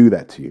that could do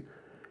that to you.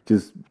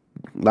 Just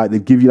like they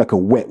give you like a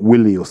wet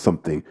willy or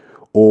something,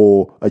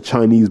 or a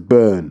Chinese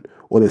burn,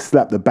 or they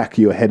slap the back of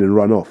your head and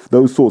run off.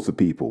 Those sorts of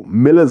people.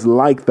 Miller's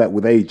like that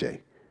with AJ.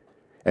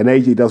 And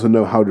AJ doesn't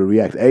know how to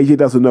react. AJ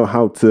doesn't know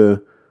how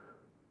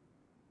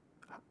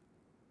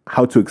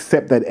how to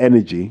accept that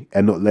energy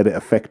and not let it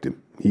affect him.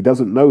 He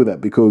doesn't know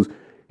that because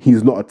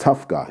he's not a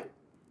tough guy.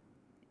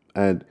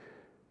 And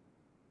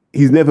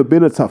he's never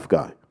been a tough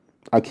guy.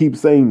 I keep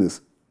saying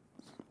this.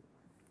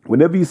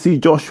 Whenever you see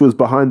Joshua's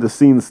behind the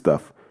scenes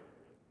stuff,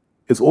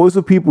 it's always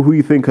the people who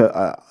you think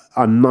are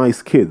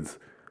nice kids.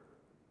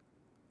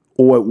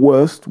 Or at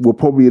worst, were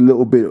probably a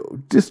little bit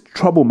just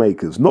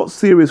troublemakers, not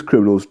serious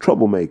criminals,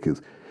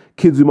 troublemakers.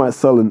 Kids who might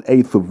sell an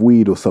eighth of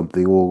weed or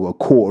something, or a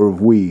quarter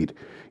of weed.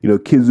 You know,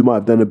 kids who might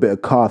have done a bit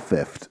of car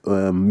theft,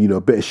 a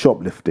bit of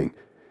shoplifting.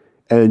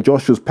 And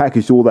Joshua's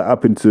packaged all that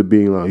up into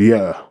being like,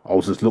 yeah, I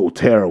was this little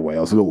tearaway,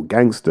 I was a little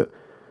gangster.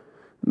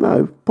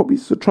 No, probably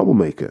just a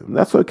troublemaker. And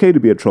that's okay to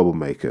be a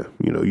troublemaker.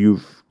 You know,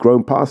 you've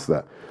grown past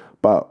that.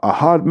 But a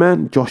hard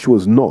man,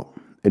 Joshua's not.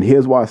 And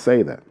here's why I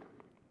say that.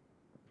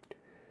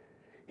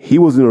 He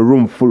was in a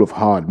room full of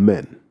hard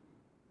men.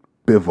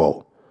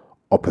 Bivol,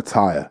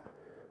 Opataya,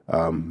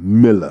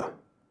 Miller,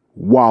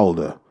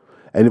 Wilder.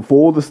 And for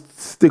all the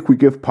stick we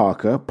give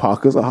Parker,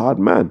 Parker's a hard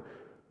man.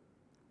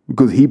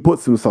 Because he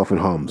puts himself in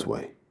harm's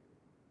way.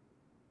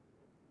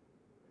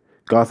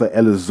 Guys like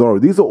Elizoro,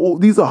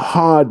 these are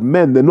hard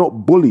men. They're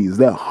not bullies.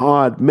 They're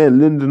hard men.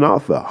 Lyndon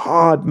Arthur,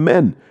 hard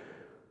men.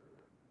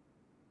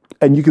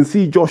 And you can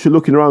see Joshua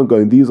looking around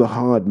going, these are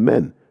hard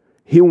men.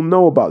 He'll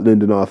know about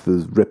Lyndon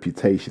Arthur's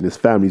reputation, his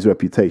family's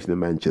reputation in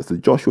Manchester.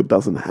 Joshua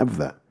doesn't have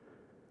that.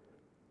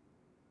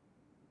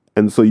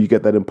 And so you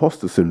get that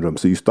imposter syndrome.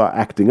 So you start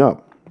acting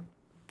up.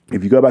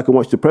 If you go back and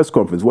watch the press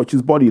conference, watch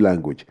his body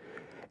language.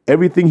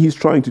 Everything he's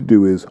trying to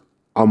do is,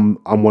 I'm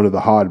one of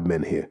the hard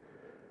men here.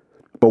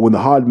 But when the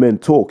hard men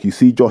talk, you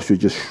see Joshua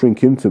just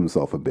shrink into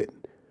himself a bit.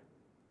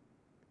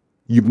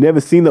 You've never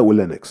seen that with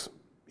Lennox.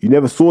 You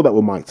never saw that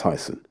with Mike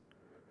Tyson.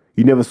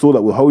 You never saw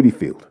that with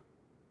Holyfield.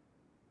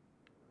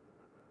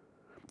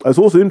 It's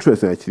also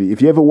interesting, actually,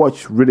 if you ever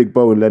watch Riddick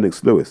Bowe and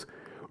Lennox Lewis,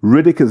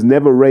 Riddick has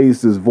never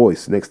raised his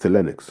voice next to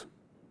Lennox.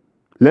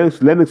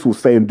 Lennox will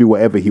say and do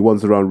whatever he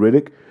wants around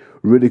Riddick.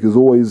 Riddick is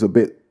always a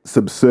bit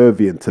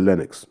subservient to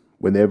Lennox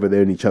whenever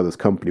they're in each other's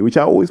company, which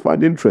I always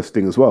find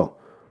interesting as well.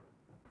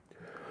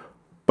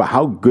 But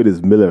how good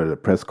is Miller at a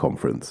press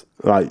conference?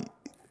 Like,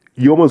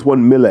 you almost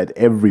want Miller at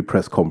every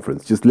press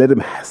conference. Just let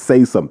him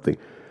say something.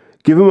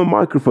 Give him a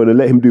microphone and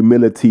let him do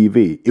Miller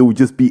TV. It would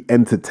just be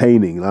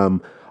entertaining.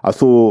 I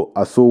saw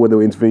when they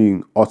were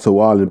interviewing Otto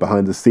Ireland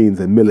behind the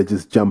scenes, and Miller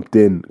just jumped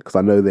in because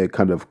I know they're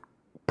kind of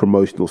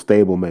promotional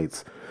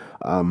stablemates.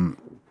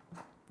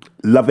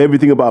 Love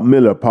everything about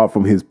Miller apart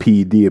from his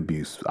PED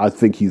abuse. I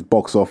think he's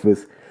box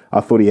office. I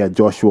thought he had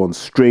Joshua on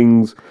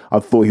strings. I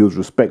thought he was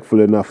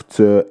respectful enough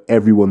to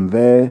everyone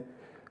there.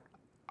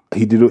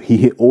 He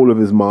hit all of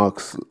his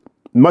marks,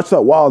 much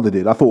like Wilder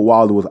did. I thought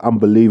Wilder was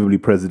unbelievably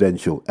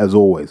presidential, as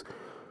always.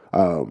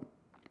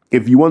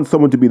 If you want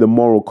someone to be the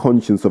moral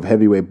conscience of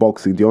heavyweight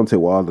boxing, Deontay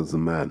Wilder's the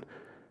man.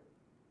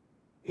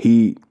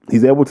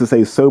 He's able to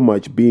say so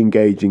much, be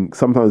engaging,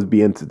 sometimes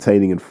be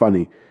entertaining and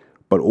funny,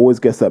 but always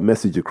gets that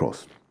message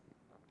across.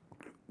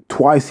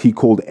 Twice he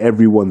called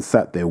everyone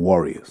sat there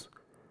warriors.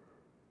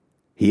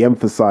 He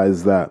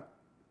emphasized that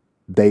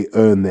they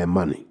earn their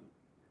money.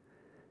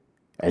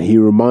 And he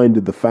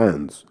reminded the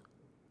fans,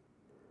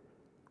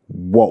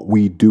 what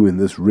we do in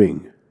this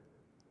ring,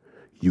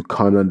 you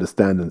can't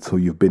understand until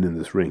you've been in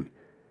this ring.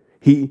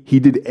 He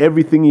did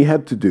everything he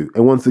had to do.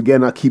 And once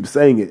again, I keep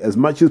saying it, as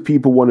much as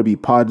people want to be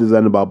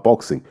partisan about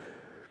boxing,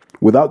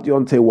 without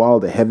Deontay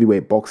Wilder,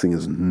 heavyweight boxing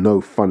is no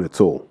fun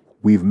at all.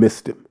 We've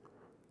missed him.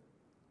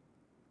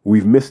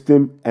 We've missed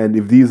him. And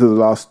if these are the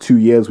last 2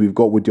 years we've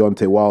got with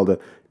Deontay Wilder,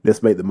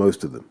 let's make the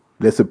most of them.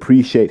 Let's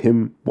appreciate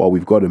him while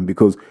we've got him,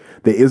 because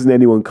there isn't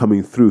anyone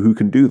coming through who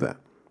can do that.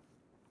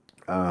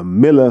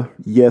 Miller,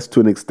 yes, to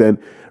an extent,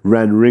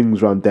 ran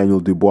rings around Daniel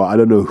Dubois. I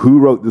don't know who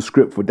wrote the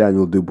script for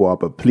Daniel Dubois,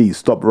 but please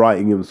stop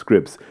writing him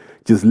scripts.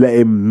 Just let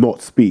him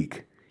not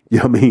speak. You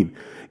know what I mean?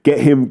 Get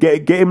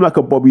him like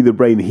a Bobby the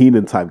Brain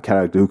Heenan type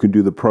character who can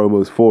do the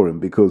promos for him,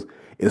 because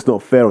it's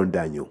not fair on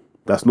Daniel.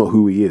 That's not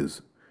who he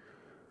is.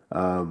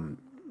 I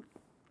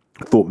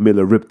thought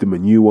Miller ripped him a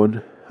new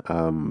one,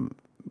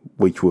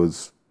 which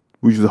was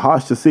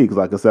harsh to see, because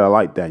like I said, I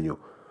like Daniel.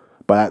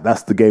 But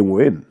that's the game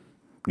we're in.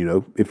 You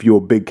know, if you're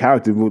a big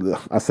character,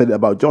 I said it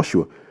about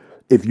Joshua.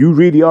 If you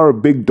really are a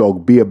big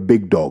dog, be a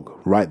big dog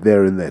right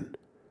there and then.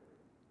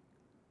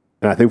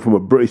 And I think from a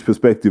British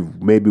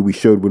perspective, maybe we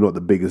showed we're not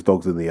the biggest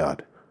dogs in the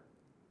yard.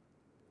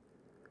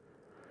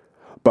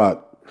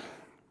 But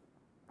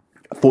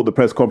I thought the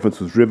press conference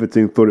was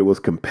riveting, thought it was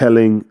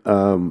compelling.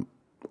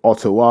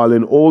 Otto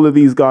Ireland, all of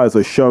these guys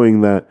are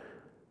showing that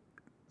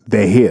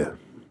they're here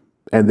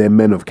and they're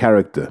men of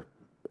character.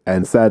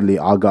 And sadly,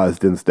 our guys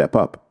didn't step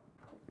up.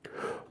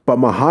 But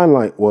my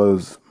highlight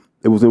was,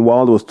 it was when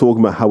Wilder was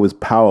talking about how his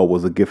power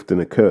was a gift and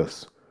a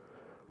curse.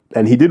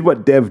 And he did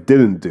what Dev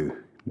didn't do.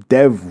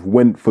 Dev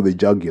went for the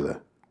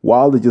jugular.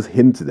 Wilder just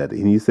hinted at it.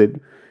 And he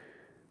said,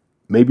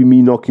 maybe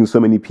me knocking so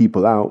many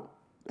people out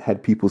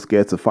had people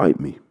scared to fight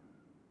me.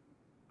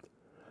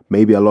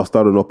 Maybe I lost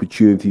out on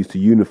opportunities to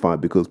unify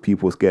because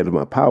people were scared of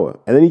my power.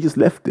 And then he just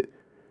left it.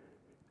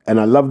 And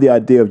I love the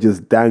idea of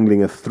just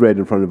dangling a thread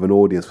in front of an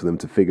audience for them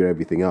to figure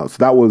everything out. So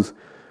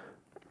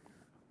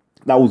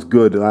that was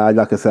good. And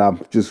like I said, I'm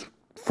just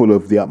full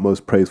of the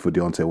utmost praise for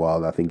Deontay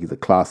Wilder. I think he's a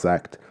class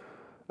act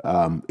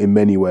in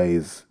many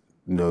ways,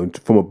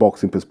 from a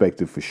boxing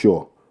perspective for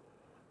sure.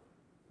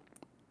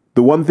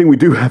 The one thing we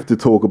do have to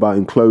talk about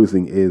in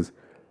closing is,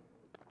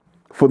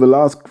 for the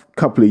last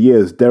couple of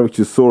years, Derek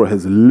Chisora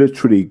has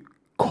literally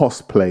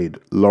cosplayed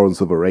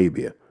Lawrence of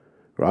Arabia,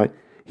 right?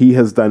 He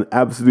has done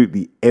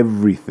absolutely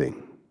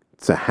everything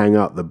to hang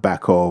out the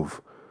back of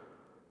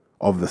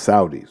the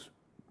Saudis.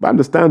 But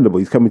understandable,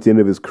 he's coming to the end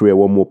of his career,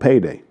 one more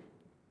payday.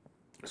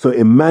 So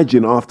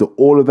imagine after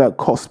all of that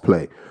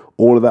cosplay,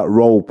 all of that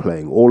role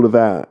playing, all of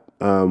that,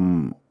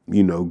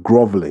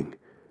 groveling,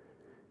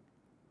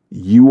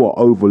 you are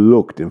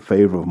overlooked in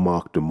favor of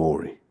Mark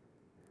Damori.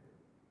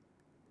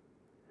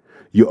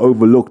 You're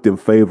overlooked in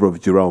favor of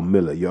Jerome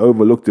Miller. You're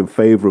overlooked in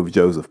favor of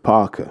Joseph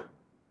Parker.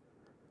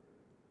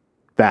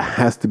 That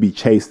has to be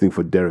chastening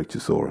for Derek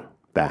Chisora.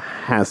 That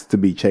has to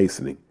be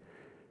chastening.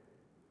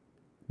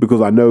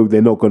 Because I know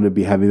they're not going to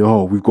be having,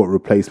 we've got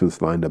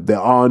replacements lined up. There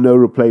are no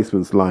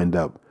replacements lined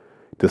up,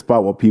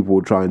 despite what people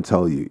will try and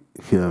tell you.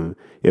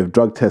 If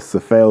drug tests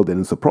have failed, then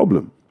it's a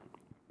problem.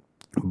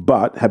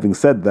 But having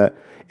said that,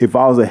 if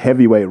I was a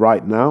heavyweight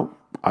right now,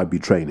 I'd be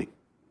training.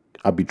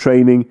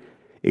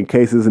 In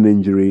case there's an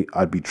injury,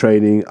 I'd be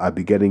training, I'd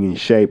be getting in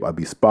shape, I'd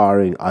be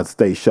sparring, I'd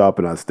stay sharp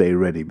and I'd stay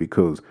ready,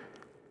 because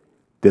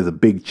there's a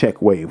big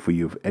check waiting for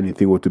you if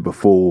anything were to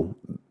befall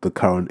the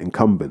current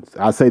incumbents.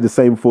 I'd say the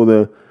same for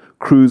the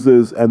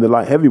cruisers and the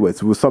light heavyweights.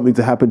 If it was something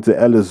to happen to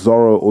Ellis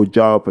Zorro or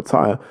Jao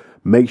Pataya,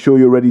 make sure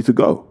you're ready to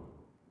go.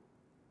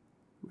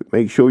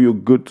 Make sure you're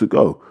good to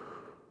go.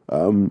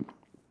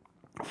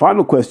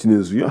 Final question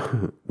is,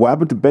 what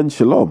happened to Ben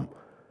Shalom?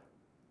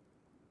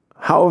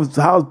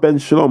 How's Ben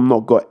Shalom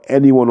not got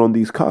anyone on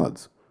these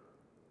cards?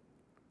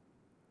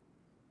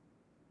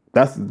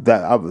 That's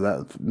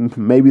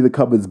maybe the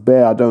cupboard's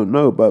bare, I don't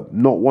know, but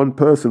not one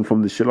person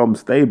from the Shalom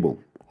stable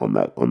on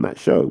that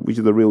show, which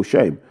is a real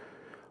shame.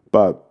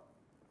 But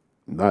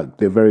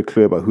they're very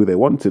clear about who they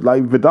wanted.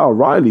 Like Vidal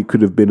Riley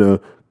could have been a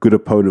good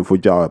opponent for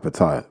Jao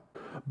Pataya.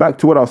 Back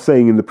to what I was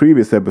saying in the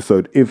previous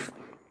episode, if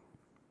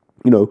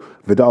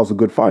Vidal's a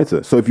good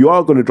fighter. So if you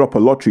are going to drop a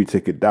lottery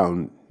ticket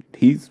down,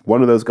 he's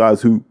one of those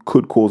guys who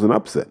could cause an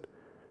upset.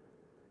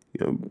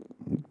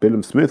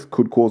 Billum Smith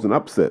could cause an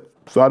upset.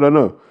 So I don't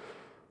know.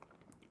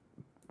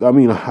 I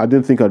mean, I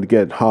didn't think I'd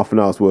get half an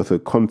hour's worth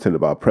of content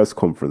about a press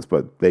conference,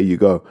 but there you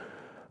go.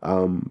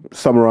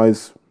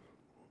 Summarize,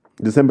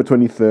 December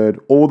 23rd,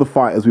 all the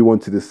fighters we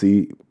wanted to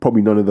see,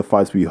 probably none of the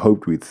fights we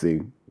hoped we'd see,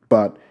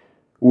 but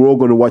we're all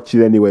going to watch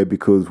it anyway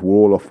because we're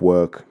all off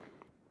work.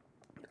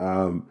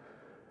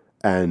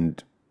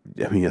 And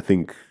I mean, I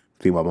think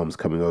my mum's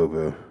coming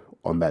over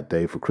on that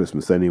day for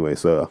Christmas anyway,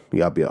 so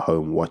I'll be at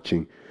home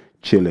watching,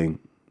 chilling,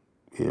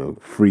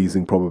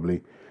 freezing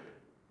probably.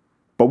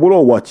 But we'll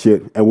all watch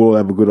it and we'll all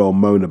have a good old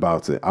moan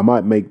about it. I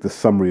might make the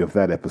summary of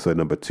that episode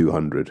number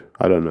 200.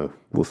 I don't know.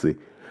 We'll see.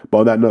 But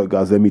on that note,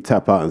 guys, let me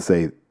tap out and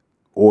say,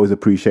 always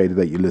appreciated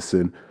that you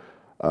listen.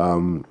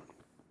 In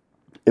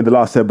the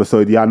last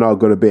episode, I know I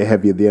got a bit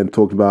heavy at the end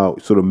talking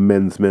about sort of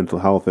men's mental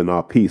health and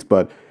our peace,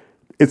 but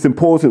it's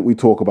important we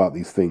talk about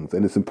these things,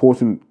 and it's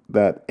important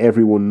that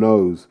everyone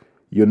knows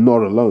you're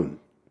not alone.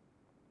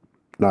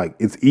 Like,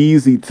 it's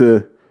easy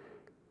to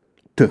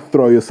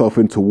throw yourself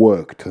into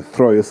work, to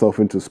throw yourself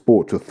into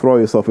sport, to throw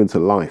yourself into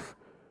life.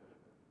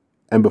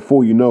 And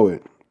before you know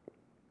it,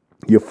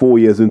 you're 4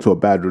 years into a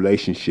bad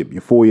relationship,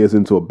 you're 4 years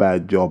into a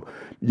bad job,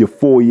 you're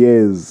 4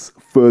 years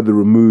further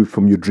removed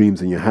from your dreams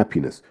and your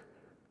happiness.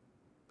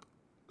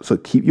 So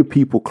keep your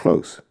people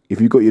close. If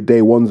you've got your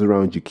day ones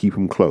around you, keep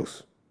them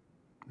close.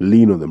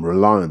 Lean on them,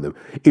 rely on them.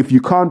 If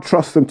you can't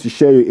trust them to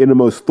share your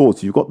innermost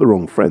thoughts, you've got the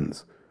wrong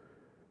friends.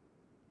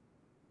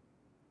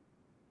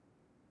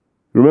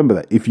 Remember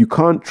that. If you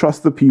can't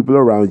trust the people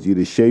around you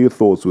to share your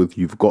thoughts with,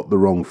 you've got the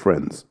wrong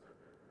friends.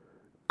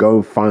 Go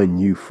and find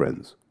new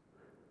friends.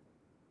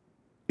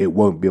 It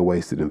won't be a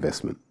wasted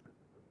investment.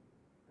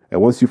 And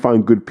once you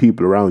find good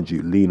people around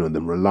you, lean on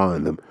them, rely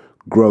on them,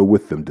 grow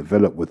with them,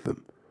 develop with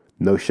them.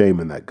 No shame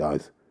in that,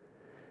 guys.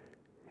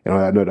 And on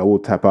that note, I will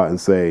tap out and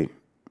say,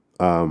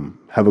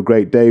 have a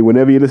great day.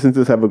 Whenever you listen to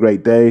this, have a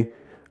great day.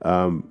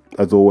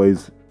 As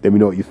always, let me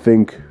know what you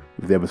think.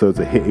 If the episodes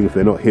are hitting, if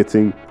they're not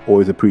hitting,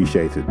 always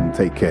appreciated, and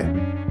take care.